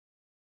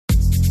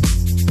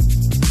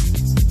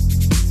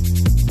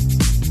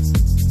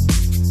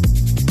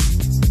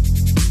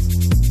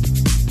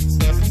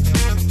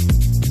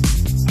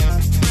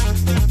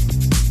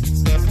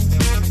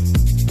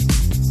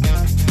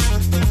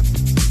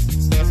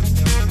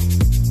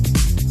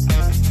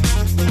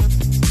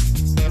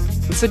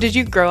So did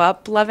you grow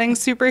up loving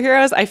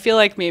superheroes? I feel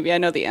like maybe I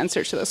know the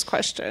answer to this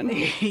question.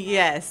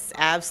 Yes,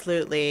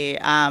 absolutely.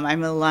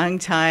 I'm a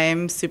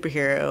longtime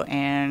superhero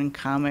and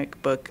comic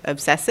book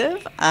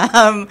obsessive.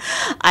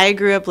 I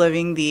grew up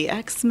loving the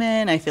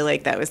X-Men. I feel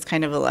like that was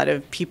kind of a lot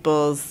of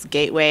people's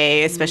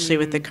gateway, especially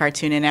with the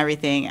cartoon and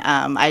everything.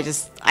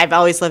 I've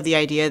always loved the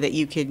idea that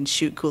you can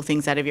shoot cool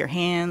things out of your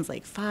hands,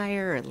 like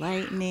fire or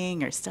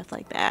lightning or stuff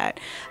like that.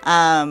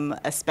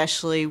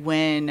 Especially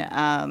when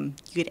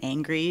you get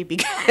angry,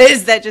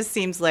 because that just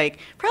seems like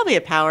probably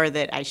a power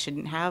that I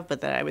shouldn't have, but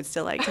that I would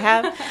still like to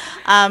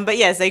have. But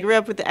yes, I grew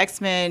up with the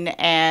X-Men,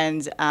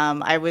 and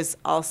I was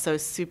also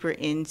super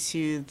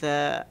into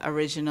the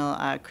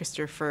original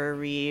Christopher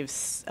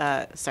Reeves.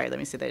 Sorry, let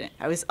me say that again.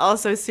 I was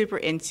also super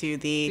into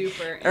the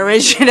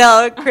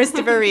original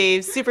Christopher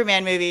Reeves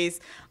Superman movies.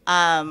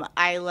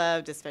 I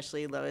loved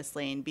especially Lois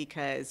Lane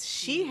because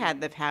she had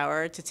the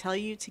power to tell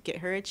you to get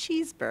her a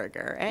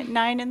cheeseburger at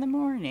 9 in the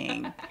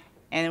morning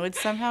and would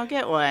somehow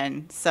get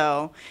one.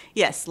 So,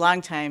 yes,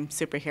 longtime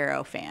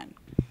superhero fan.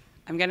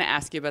 I'm going to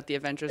ask you about the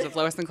Adventures of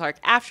Lois and Clark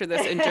after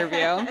this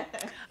interview.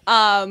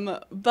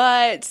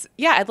 But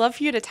yeah, I'd love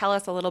for you to tell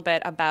us a little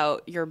bit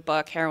about your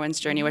book, Heroine's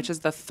Journey, which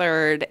is the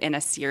third in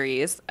a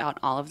series.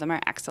 All of them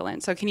are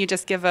excellent. So can you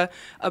just give a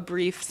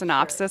brief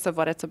synopsis of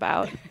what it's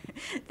about?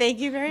 Thank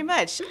you very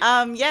much.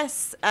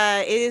 Yes,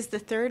 it is the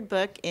third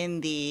book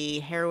in the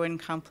Heroine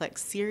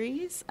Complex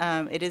series.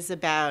 It is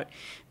about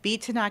Bee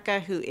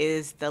Tanaka, who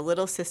is the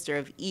little sister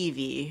of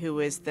Evie, who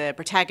was the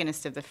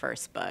protagonist of the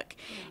first book.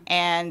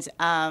 And,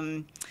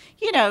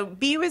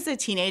 Bee was a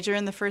teenager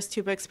in the first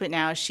two books, but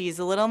now she's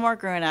a little more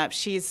grown up.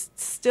 She's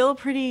still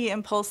pretty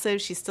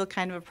impulsive. She's still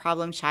kind of a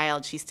problem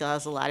child. She still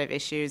has a lot of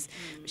issues.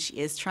 She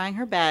is trying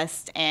her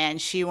best, and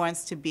she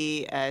wants to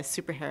be a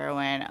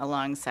superheroine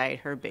alongside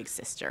her big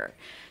sister.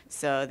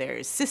 So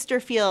there's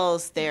sister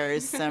feels,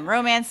 there's some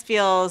romance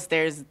feels,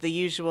 there's the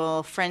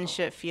usual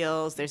friendship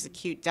feels, there's a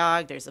cute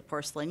dog, there's a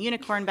porcelain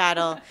unicorn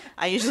battle.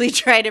 I usually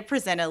try to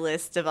present a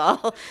list of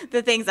all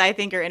the things I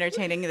think are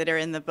entertaining that are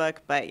in the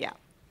book, but yeah.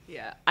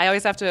 Yeah, I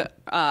always have to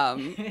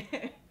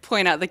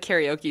point out the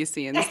karaoke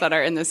scenes that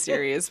are in the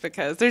series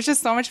because there's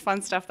just so much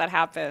fun stuff that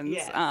happens.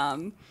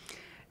 Yes.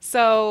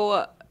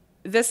 So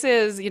this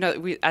is,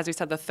 as we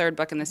said, the third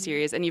book in the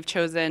series, and you've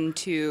chosen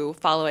to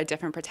follow a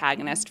different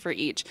protagonist for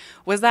each.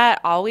 Was that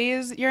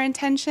always your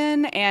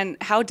intention? And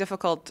how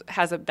difficult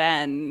has it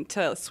been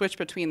to switch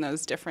between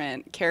those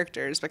different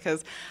characters?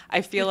 Because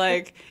I feel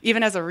like,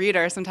 even as a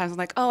reader, sometimes I'm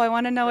like, oh, I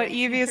want to know what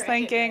Evie is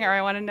thinking, or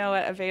I want to know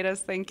what Aveda's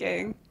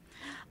thinking.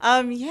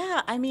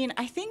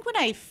 I think when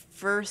I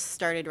first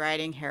started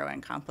writing Heroine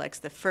Complex,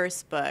 the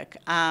first book,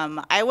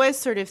 I was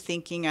sort of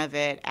thinking of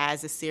it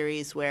as a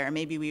series where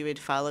maybe we would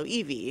follow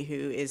Evie,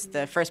 who is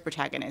the first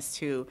protagonist,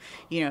 who,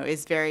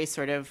 is very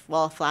sort of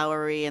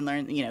wallflowery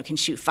and can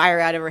shoot fire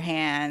out of her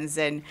hands.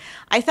 And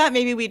I thought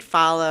maybe we'd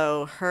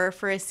follow her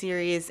for a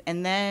series,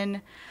 and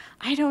then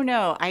I don't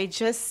know. I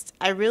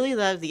really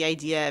love the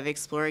idea of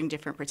exploring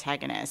different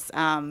protagonists.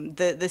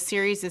 The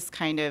series is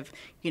kind of,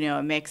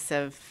 a mix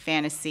of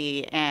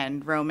fantasy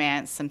and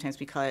romance. Sometimes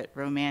we call it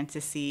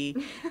romantasy,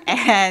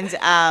 and,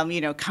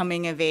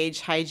 coming of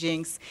age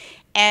hijinks.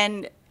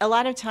 And a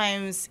lot of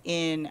times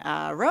in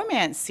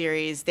romance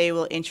series, they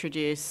will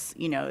introduce,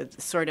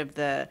 sort of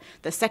the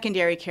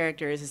secondary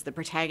characters as the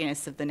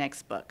protagonists of the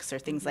next books or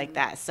things like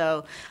that.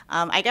 So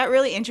I got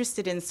really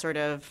interested in sort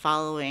of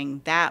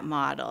following that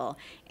model.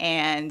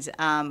 And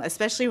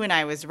especially when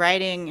I was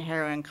writing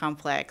Heroine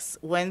Complex,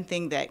 one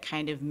thing that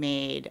kind of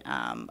made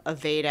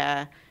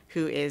Aveda,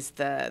 who is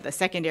the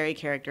secondary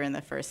character in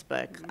the first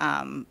book.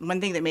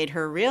 One thing that made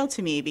her real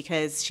to me,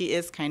 because she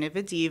is kind of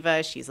a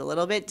diva, she's a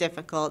little bit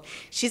difficult,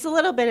 she's a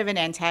little bit of an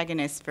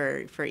antagonist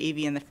for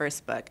Evie in the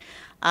first book,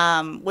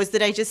 was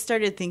that I just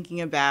started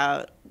thinking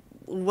about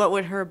what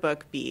would her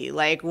book be?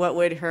 Like, what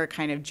would her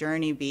kind of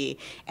journey be?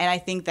 And I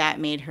think that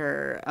made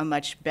her a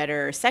much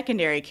better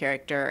secondary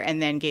character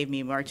and then gave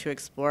me more to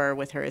explore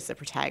with her as a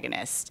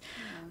protagonist.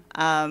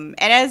 And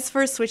as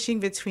for switching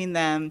between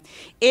them,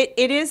 it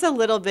is a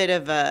little bit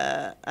of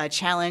a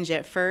challenge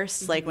at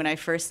first. Like when I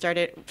first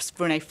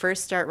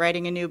start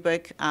writing a new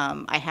book,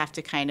 I have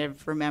to kind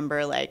of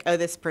remember like, oh,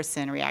 this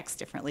person reacts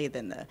differently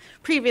than the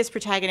previous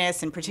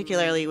protagonist, and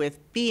particularly with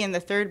Bee in the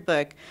third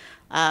book,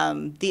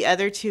 the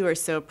other two are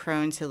so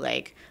prone to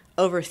like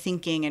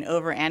overthinking and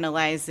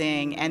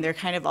overanalyzing, and they're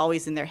kind of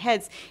always in their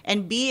heads.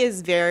 And Bee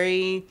is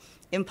very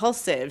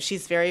impulsive.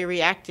 She's very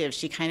reactive.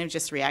 She kind of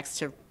just reacts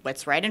to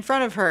what's right in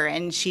front of her,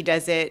 and she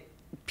does it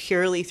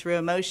purely through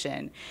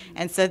emotion.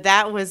 And so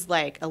that was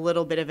like a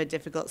little bit of a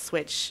difficult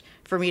switch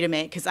for me to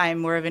make because I'm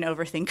more of an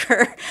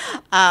overthinker.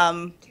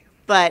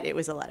 But it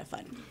was a lot of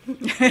fun.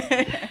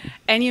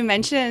 And you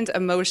mentioned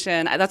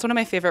emotion. That's one of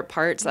my favorite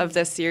parts of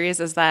this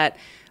series is that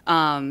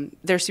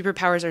their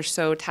superpowers are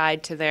so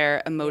tied to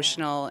their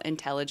emotional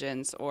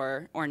intelligence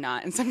or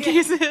not in some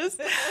cases.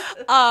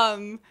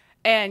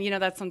 And,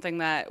 that's something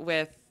that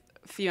with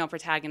female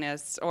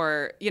protagonists,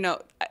 or, you know,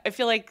 I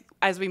feel like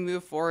as we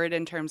move forward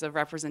in terms of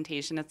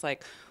representation, it's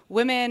like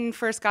women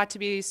first got to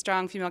be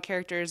strong female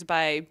characters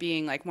by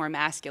being like more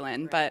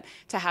masculine, but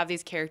to have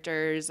these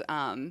characters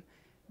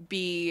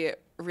be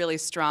really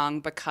strong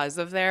because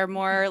of their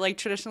more like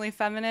traditionally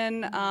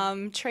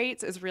feminine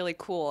traits is really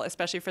cool,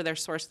 especially for their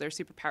source of their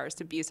superpowers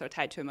to be so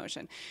tied to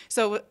emotion.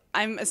 So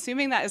I'm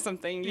assuming that is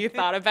something you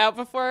thought about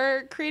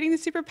before creating the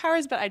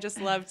superpowers, but I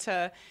just love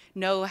to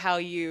know how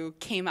you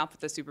came up with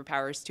the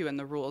superpowers too and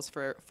the rules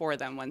for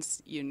them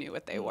once you knew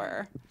what they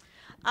were.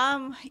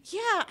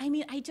 Yeah, I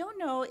mean, I don't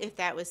know if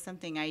that was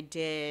something I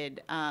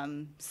did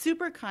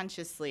super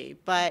consciously,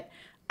 but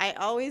I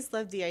always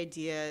loved the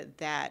idea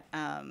that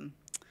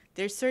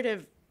there's sort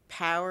of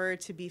power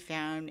to be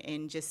found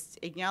in just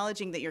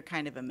acknowledging that you're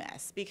kind of a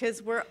mess,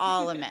 because we're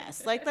all a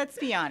mess. Like, let's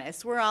be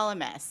honest, we're all a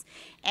mess.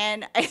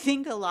 And I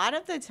think a lot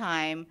of the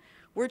time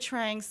we're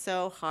trying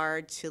so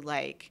hard to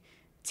like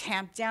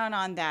tamp down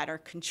on that or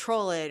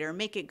control it or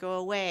make it go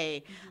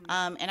away.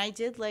 And I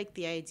did like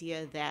the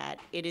idea that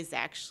it is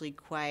actually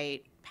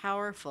quite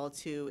powerful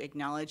to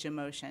acknowledge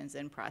emotions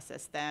and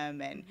process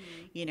them and,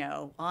 you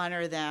know,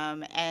 honor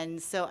them.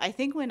 And so I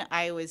think when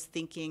I was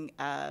thinking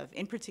of,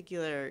 in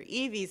particular,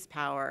 Evie's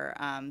power,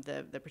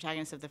 the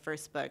protagonist of the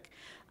first book,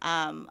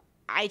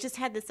 I just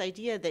had this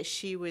idea that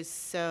she was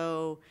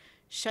so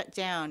shut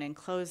down and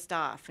closed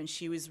off, and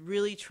she was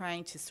really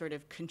trying to sort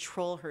of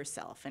control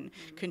herself and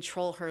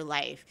control her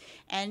life.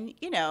 And,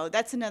 you know,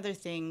 that's another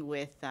thing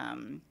with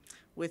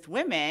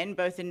women,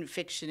 both in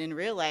fiction and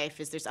real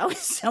life, is there's always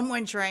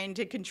someone trying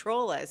to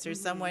control us, or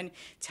someone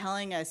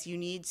telling us you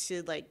need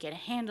to like get a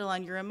handle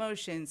on your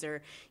emotions,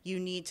 or you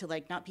need to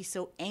like not be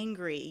so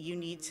angry, you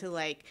need to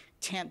like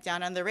tamp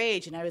down on the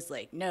rage. And I was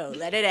like, no,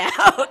 let it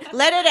out,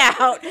 let it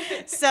out.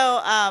 So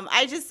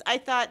I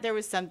thought there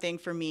was something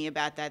for me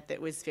about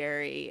that was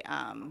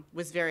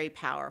very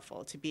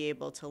powerful to be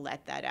able to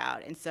let that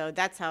out. And so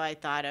that's how I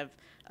thought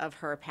of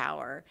her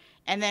power.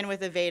 And then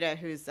with Aveda,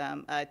 who's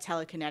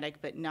telekinetic,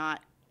 but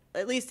not,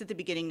 at least at the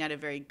beginning, not a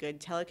very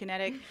good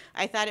telekinetic,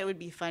 I thought it would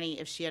be funny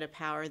if she had a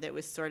power that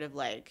was sort of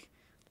like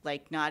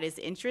not as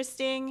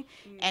interesting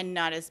and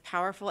not as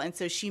powerful. And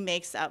so she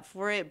makes up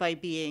for it by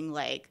being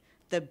like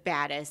the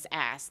baddest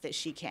ass that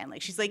she can.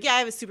 Like, she's like, yeah, I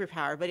have a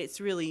superpower, but it's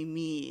really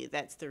me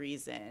that's the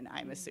reason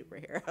I'm a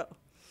superhero.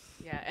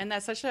 Yeah, and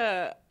that's such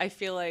I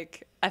feel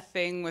like a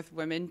thing with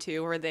women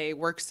too, where they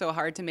work so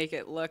hard to make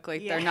it look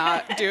like they're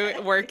not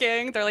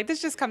working. They're like,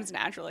 this just comes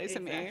naturally to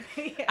me.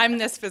 Yeah. I'm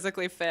this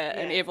physically fit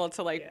and able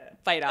to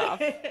like fight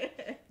off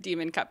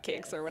demon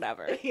cupcakes or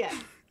whatever. Yeah.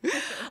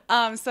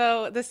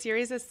 So the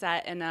series is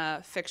set in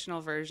a fictional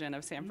version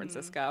of San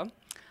Francisco.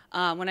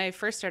 When I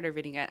first started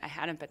reading it, I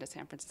hadn't been to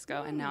San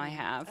Francisco, and now I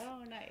have.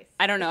 Oh, nice.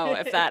 I don't know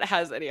if that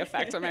has any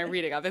effect on my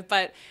reading of it,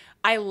 but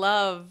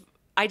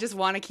I just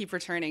want to keep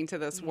returning to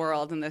this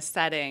world and this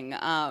setting.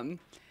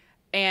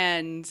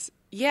 And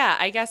yeah,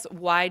 I guess,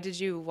 why did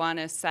you want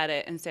to set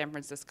it in San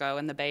Francisco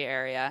in the Bay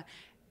Area?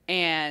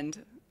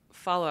 And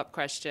follow-up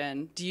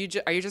question,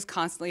 are you just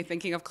constantly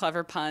thinking of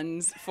clever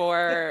puns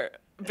for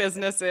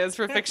businesses,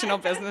 for fictional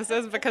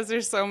businesses? Because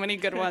there's so many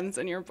good ones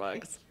in your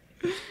books.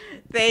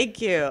 Thank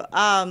you.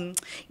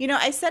 You know,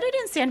 I set it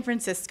in San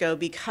Francisco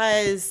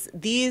because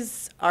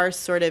these are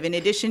sort of, in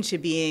addition to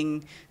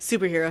being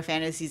superhero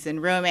fantasies and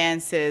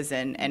romances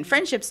and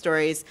friendship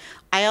stories,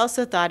 I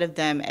also thought of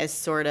them as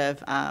sort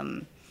of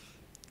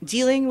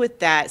dealing with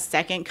that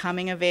second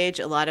coming of age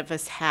a lot of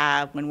us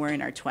have when we're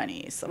in our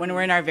 20s, when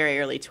we're in our very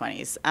early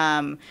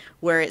 20s,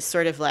 where it's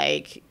sort of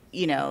like,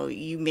 you know,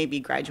 you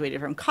maybe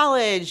graduated from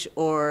college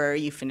or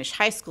you finished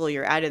high school,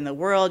 you're out in the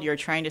world, you're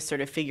trying to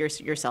sort of figure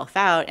yourself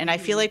out. And I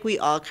feel like we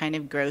all kind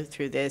of go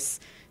through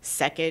this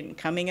second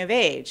coming of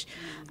age.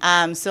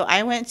 So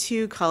I went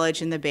to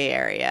college in the Bay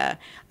Area.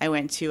 I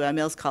went to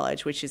Mills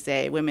College, which is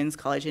a women's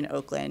college in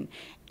Oakland.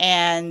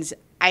 And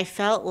I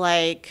felt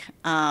like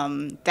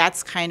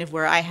that's kind of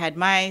where I had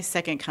my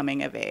second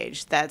coming of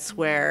age. That's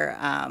where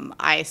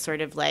I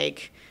sort of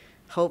like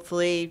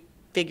hopefully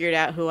figured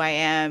out who I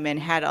am and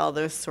had all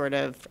those sort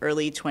of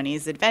early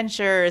 20s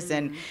adventures.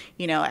 And,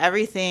 you know,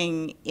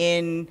 everything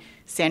in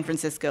San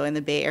Francisco and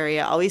the Bay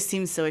Area always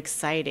seems so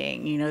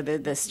exciting. You know,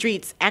 the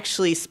streets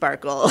actually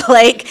sparkle.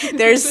 Like,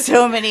 there's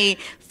so many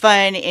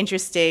fun,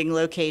 interesting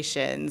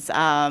locations.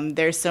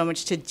 There's so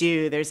much to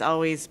do. There's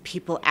always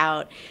people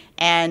out.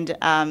 And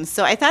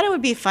so I thought it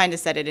would be fun to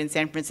set it in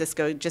San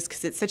Francisco just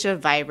because it's such a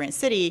vibrant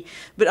city,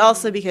 but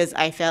also because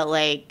I felt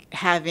like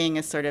having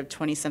a sort of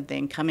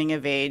 20-something coming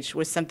of age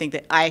was something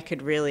that I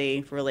could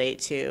really relate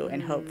to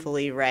and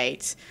hopefully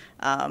write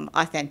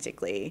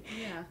authentically.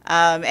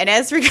 Yeah. And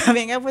as for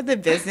coming up with the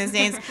business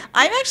names,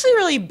 I'm actually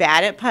really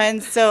bad at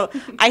puns. So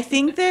I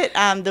think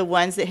that the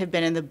ones that have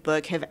been in the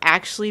book have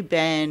actually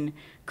been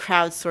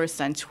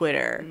crowdsourced on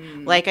Twitter.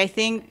 Like, I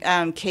think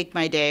Cake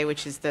My Day,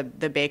 which is the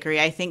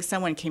bakery, I think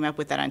someone came up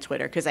with that on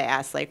Twitter because I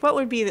asked, like, what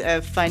would be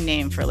a fun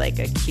name for, like,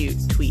 a cute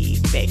twee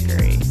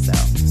bakery? So